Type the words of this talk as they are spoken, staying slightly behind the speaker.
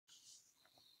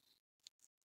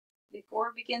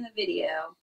Before we begin the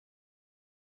video,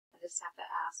 I just have to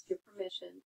ask your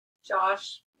permission.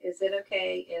 Josh, is it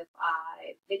okay if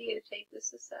I videotape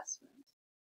this assessment?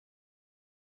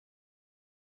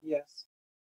 Yes.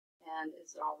 And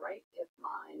is it all right if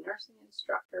my nursing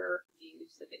instructor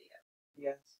views the video?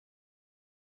 Yes.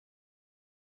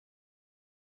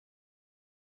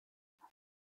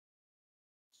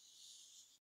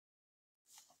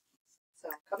 So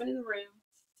I'm coming in the room.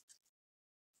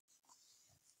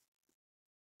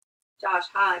 Josh,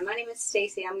 hi, my name is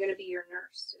Stacy. I'm going to be your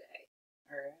nurse today.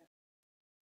 All right.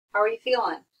 How are you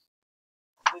feeling?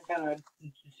 I'm kind of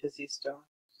dizzy still.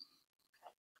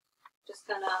 Just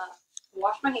going to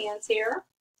wash my hands here.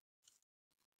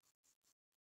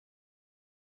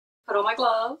 Put on my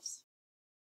gloves.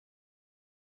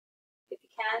 If you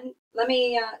can, let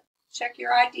me check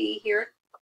your ID here.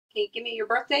 Can you give me your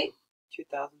birth date?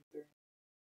 2003.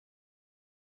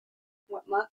 What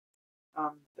month?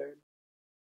 3rd.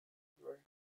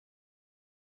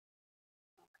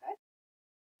 Okay.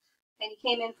 And you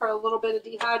came in for a little bit of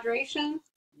dehydration?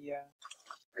 Yeah.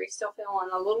 Are you still feeling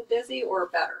a little dizzy or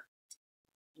better?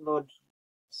 A little,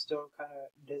 still kind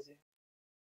of dizzy.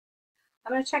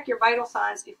 I'm going to check your vital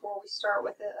signs before we start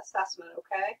with the assessment,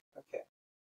 okay? Okay.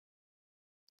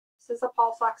 This is a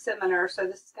pulse oximeter, so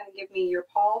this is going to give me your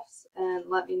pulse and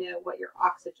let me know what your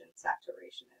oxygen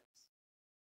saturation is.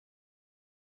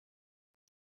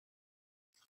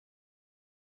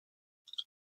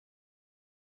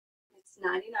 It's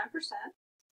 99%.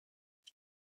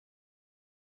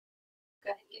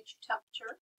 Go ahead and get your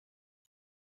temperature.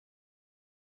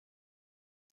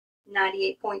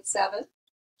 98.7.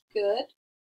 Good.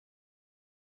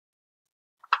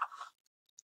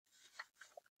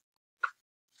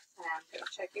 And I'm going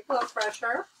to check your blood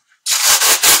pressure.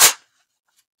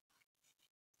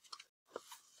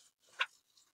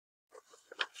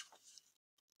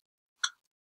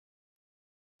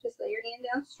 Just lay your hand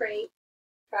down straight.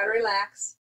 Try to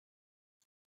relax.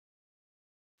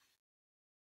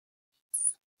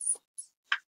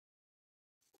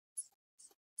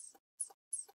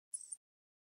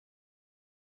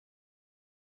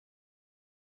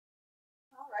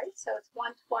 All right, so it's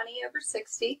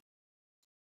 120/60.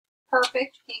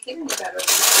 Perfect. You can't get any better than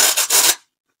that.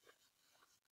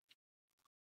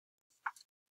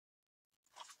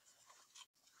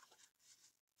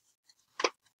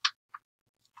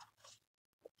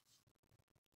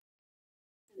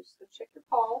 I'm just going to check your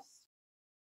pulse.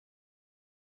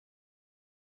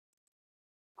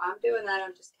 While I'm doing that,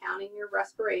 I'm just counting your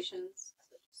respirations.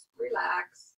 So just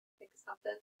relax. Think of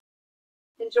something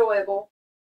enjoyable.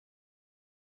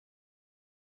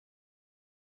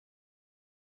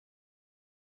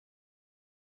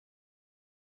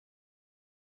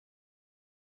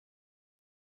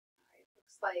 All right,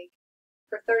 looks like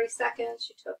for 30 seconds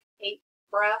you took 8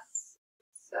 breaths.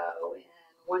 So in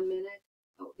 1 minute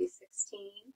it will be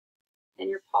 16. And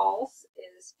your pulse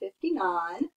is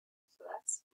 59. So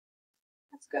that's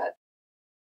good.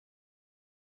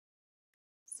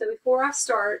 So before I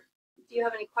start, do you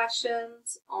have any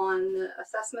questions on the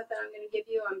assessment that I'm going to give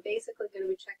you? I'm basically going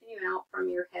to be checking you out from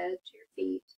your head to your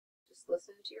feet. Just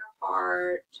listening to your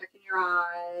heart, checking your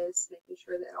eyes, making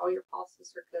sure that all your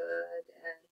pulses are good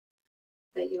and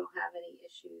that you don't have any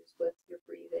issues with your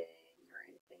breathing or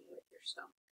anything with your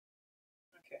stomach.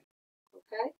 Okay.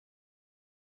 Okay?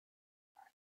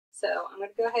 So I'm going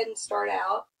to go ahead and start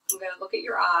out. I'm going to look at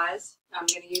your eyes. I'm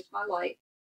going to use my light.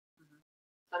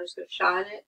 I'm just going to shine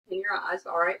it in your eyes,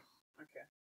 all right? Okay.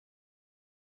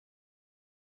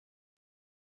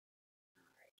 All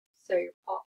right.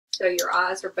 So your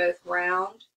eyes are both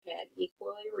round and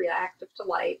equally reactive to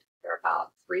light. They're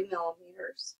about 3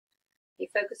 millimeters. You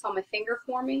focus on my finger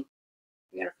for me.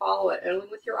 You're going to follow it only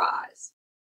with your eyes.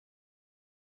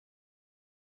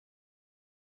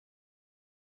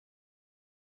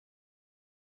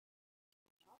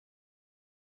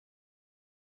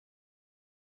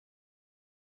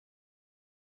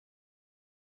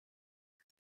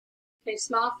 Can you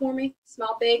smile for me?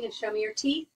 Smile big and show me your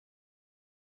teeth.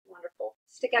 Wonderful.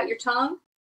 Stick out your tongue.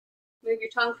 Move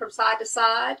your tongue from side to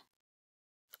side.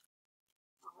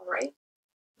 All right.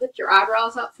 Lift your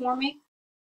eyebrows up for me.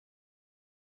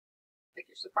 Like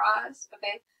you're surprised.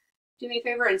 Okay. Do me a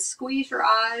favor and squeeze your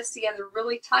eyes together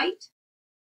really tight.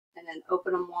 And then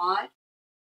open them wide.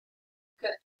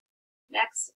 Good.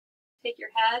 Next, take your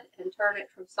head and turn it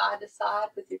from side to side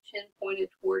with your chin pointed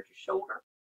towards your shoulder.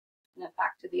 And then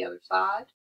back to the other side.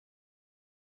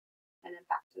 And then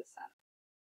back to the center.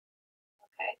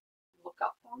 Okay. Look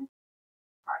up for me.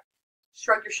 All right.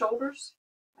 Shrug your shoulders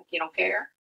like you don't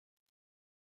care.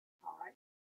 All right.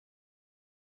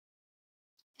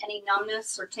 Any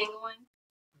numbness or tingling?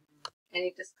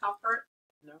 Any discomfort?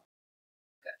 No.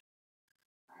 Good.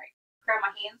 All right. Grab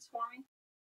my hands for me.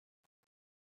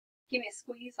 Give me a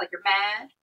squeeze like you're mad.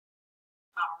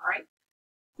 All right.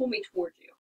 Pull me towards you.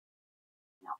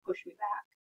 Now push me back.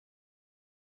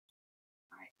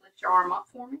 All right. Lift your arm up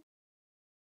for me.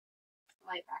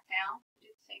 Lay it back down. Do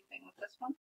the same thing with this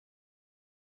one.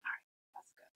 All right.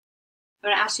 That's good. I'm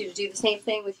going to ask you to do the same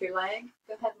thing with your leg.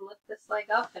 Go ahead and lift this leg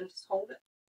up and just hold it.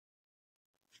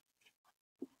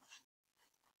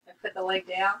 And put the leg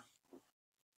down.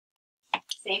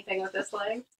 Same thing with this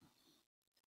leg.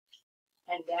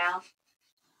 And down.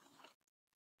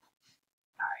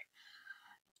 Alright.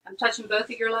 I'm touching both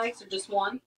of your legs or just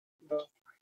one? Both.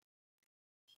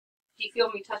 Do you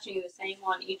feel me touching you the same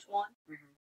on each one?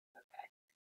 Mm-hmm. Okay.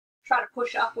 Try to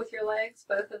push up with your legs,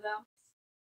 both of them.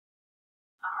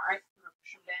 Alright. I'm going to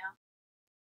push them down.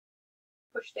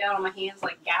 Push down on my hands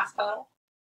like gas pedal.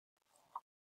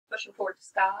 Push them toward the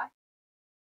sky.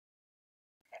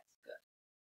 Okay, good.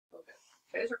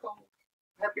 Okay. Toes are cold.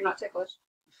 I hope you're not ticklish.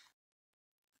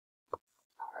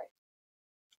 Alright.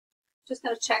 Just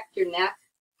going to check your neck.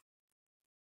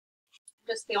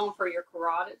 Just feeling for your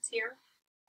carotids here.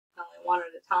 Only one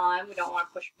at a time. We don't want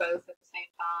to push both at the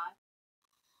same time.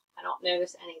 I don't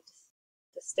notice any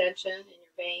distension in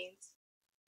your veins.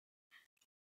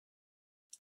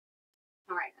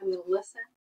 Alright, I'm going to listen.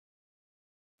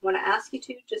 When I ask you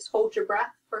to, just hold your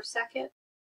breath for a second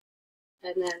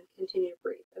and then continue to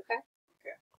breathe, okay?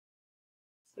 Okay.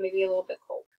 So maybe a little bit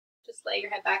cold. Just lay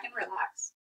your head back and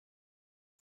relax.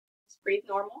 Just breathe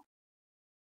normal.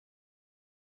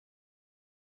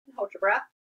 And hold your breath.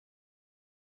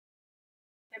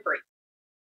 And breathe.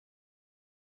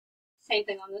 Same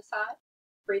thing on this side.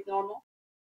 Breathe normal.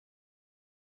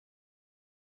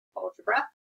 Hold your breath.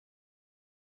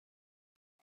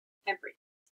 And breathe.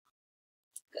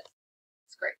 Good.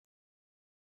 That's great.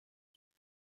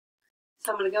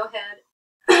 So I'm going to go ahead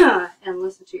and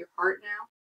listen to your heart now.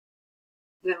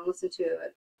 I'm going to listen to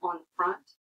it on the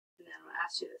front, and then I'm going to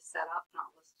ask you to set up, and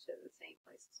I'll listen to it in the same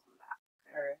places on the back.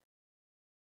 Okay? All right.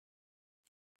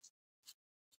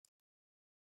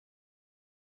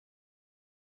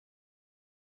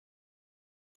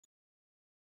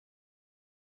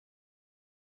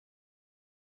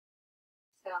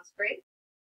 Sounds great.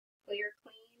 Clear,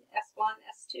 clean, S1,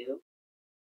 S2.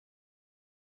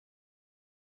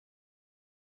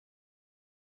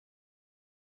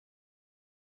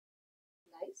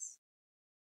 Nice.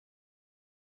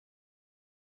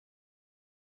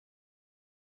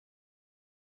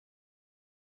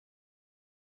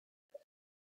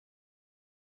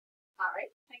 All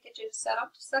right, can I get you to set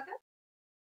up just a second?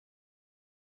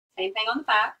 Same thing on the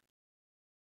back.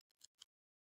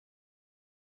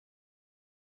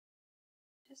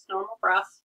 Just normal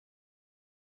breaths.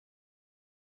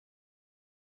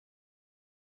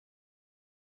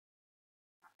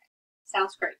 Okay.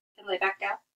 Sounds great. And lay back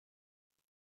down.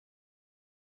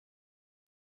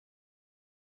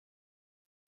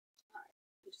 All right,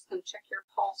 I'm just going to check your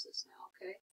pulses now,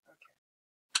 okay? Okay.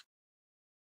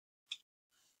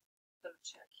 I'm going to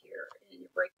check here in your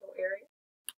brachial area.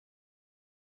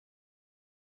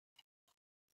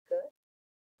 Good.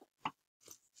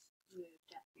 Move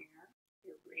down here,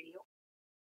 your radial.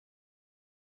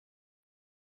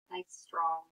 Nice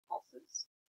strong pulses.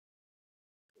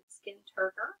 Good skin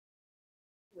turgor.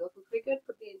 You're looking pretty good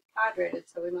for being dehydrated,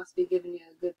 so we must be giving you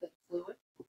a good bit of fluid.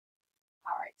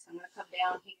 All right, so I'm going to come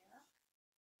down here.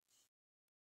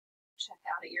 Check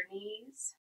out at your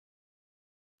knees.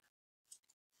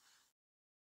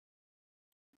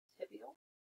 Tibial.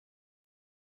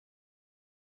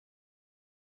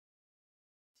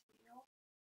 Tibial.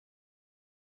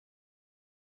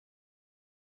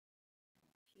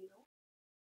 Pedal.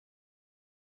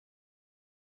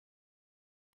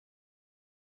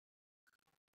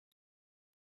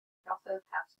 You also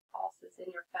have some pulses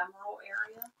in your femoral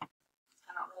area.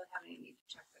 I don't really have any need to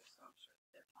check those, so I'm sure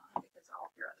they're fine because all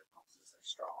of your other pulses are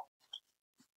strong.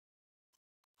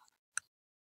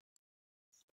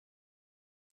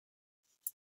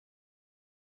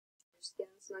 Your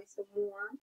skin's nice and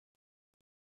warm.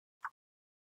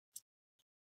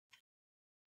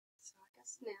 So I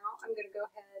guess now I'm going to go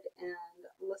ahead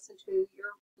and listen to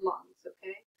your lungs,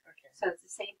 okay? Okay. So it's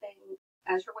the same thing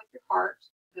as you're with your heart.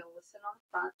 I'm going to listen on the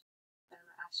front. And I'm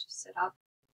going to ask you to sit up.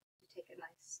 You take a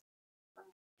nice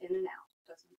breath in and out.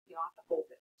 You don't have to hold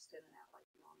it. Just in and out like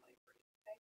you normally breathe,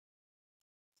 okay?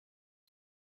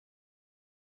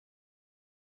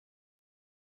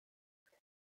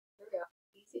 Here we go.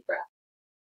 Easy breath.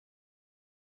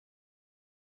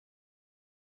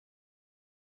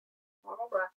 Normal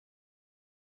breath.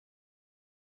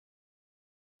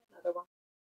 Another one.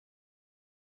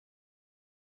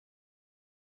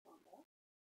 One more.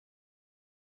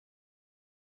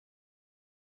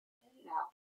 And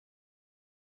out.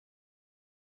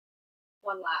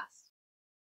 One last.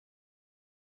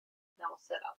 Then we'll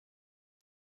sit up.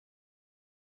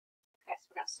 Okay, so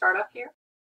we're going to start up here.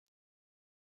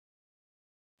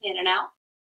 In and out.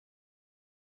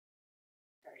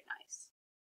 Very nice.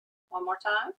 One more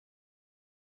time.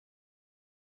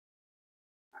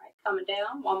 All right, coming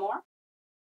down. One more.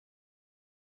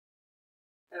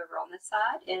 Over on this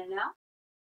side. In and out.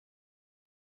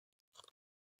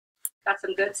 Got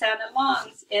some good sounding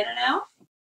lungs. In and out.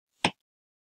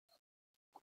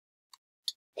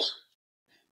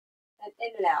 And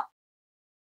in and out.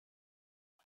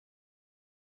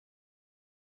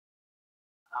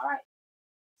 All right.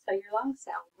 So your lungs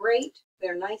sound great.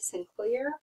 They're nice and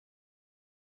clear.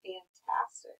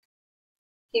 Fantastic.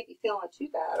 Can't be feeling too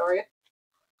bad, are you?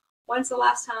 When's the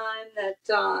last time that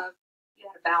you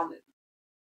had a bowel movement?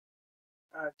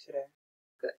 Today.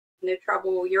 Good. No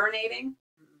trouble urinating?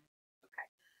 Mm-mm. Okay.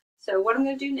 So what I'm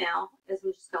going to do now is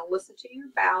I'm just going to listen to your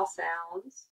bowel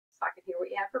sounds so I can hear what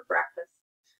you had for breakfast.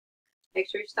 Make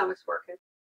sure your stomach's working.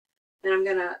 Then I'm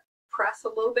going to press a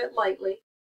little bit lightly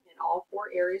in all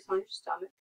 4 areas on your stomach.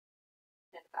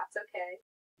 And if that's okay,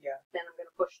 Yeah. then I'm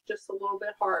going to push just a little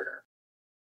bit harder.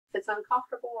 If it's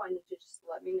uncomfortable, I need you to just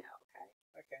let me know, okay?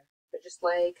 Okay. But just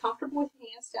lay comfortable with your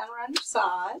hands down around your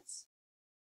sides.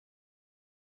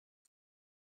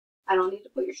 I don't need to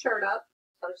put your shirt up,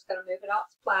 so I'm just going to move it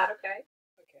out flat, okay?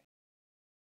 Okay.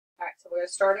 All right, so we're going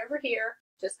to start over here.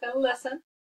 Just going to listen.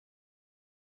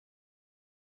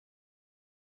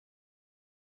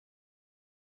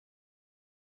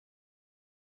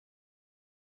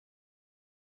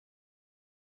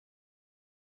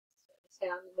 So you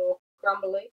sound a little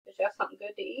grumbly. Did you have something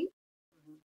good to eat?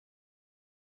 Mm-hmm.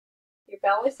 Your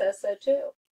belly says so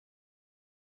too.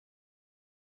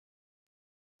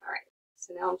 All right,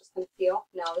 so now I'm just going to feel.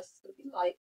 Now this is going to be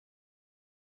light.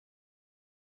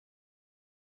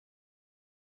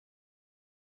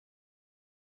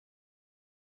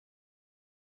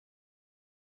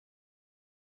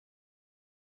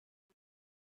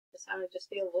 This time I just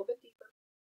feel a little bit deeper.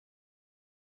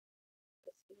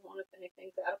 Just feeling if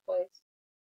anything's out of place.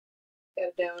 Got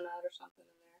a donut or something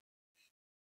in there.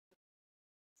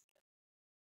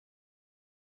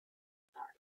 All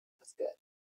right, that's good.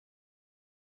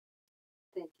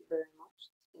 Thank you very much.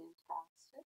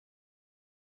 Fantastic.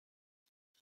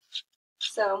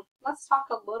 So let's talk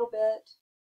a little bit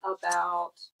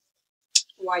about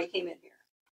why you came in here.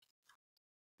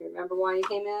 You remember why you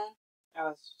came in? I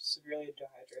was severely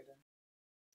dehydrated.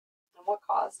 And what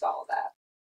caused all that?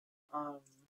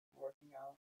 Working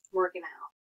out. Working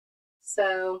out.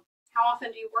 So how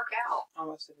often do you work out?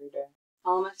 Almost every day.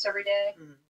 Almost every day?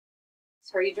 Mm-hmm.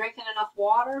 So are you drinking enough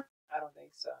water? I don't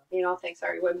think so. You don't think so,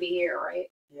 or you wouldn't be here,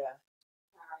 right? Yeah.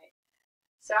 All right.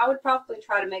 So I would probably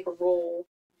try to make a rule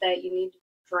that you need to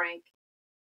drink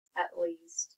at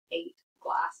least 8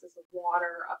 glasses of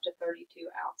water, up to 32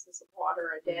 ounces of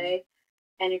water a day.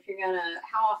 Mm-hmm. And if you're gonna,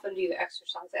 how often do you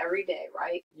exercise? Every day,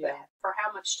 right? Yeah. But for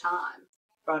how much time?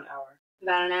 About an hour.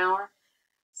 About an hour.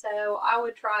 So I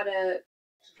would try to,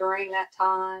 during that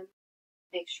time,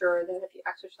 make sure that if you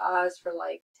exercise for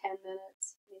like 10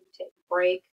 minutes, maybe take a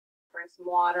break, drink some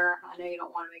water. I know you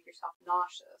don't want to make yourself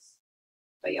nauseous,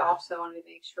 but you also want to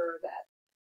make sure that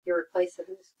you're replacing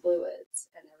those fluids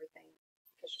and everything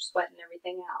because you're sweating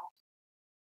everything out.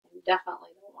 And you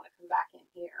definitely don't want to come back in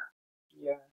here.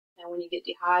 Yeah. And when you get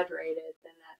dehydrated,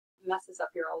 then that messes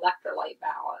up your electrolyte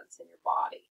balance in your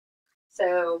body.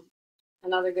 So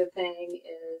another good thing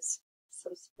is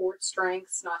some sports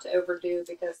drinks, not to overdo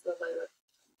because the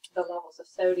levels of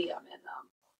sodium in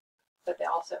them, but they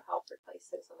also help replace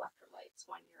those electrolytes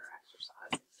when you're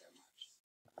exercising so much.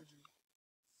 Mm-hmm.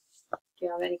 Do you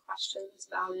have any questions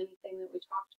about anything that we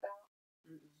talked about?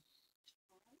 Mm-mm.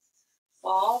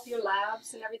 Well, all of your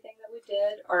labs and everything that we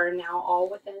did are now all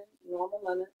within normal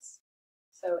limits,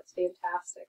 so it's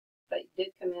fantastic that you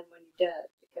did come in when you did,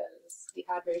 because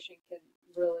dehydration can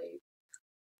really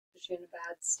put you in a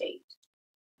bad state.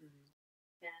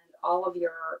 Mm-hmm. And all of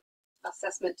your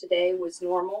assessment today was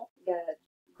normal. You got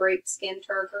great skin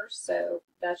turgors, so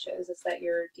that shows us that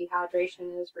your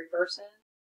dehydration is reversing.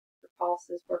 Your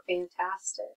pulses were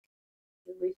fantastic.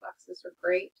 Your reflexes are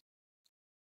great.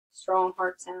 Strong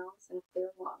heart sounds and clear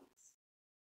lungs.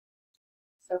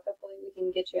 So hopefully we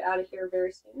can get you out of here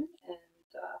very soon, and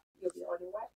you'll be on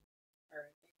your way. All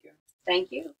right, thank you.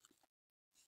 Thank you.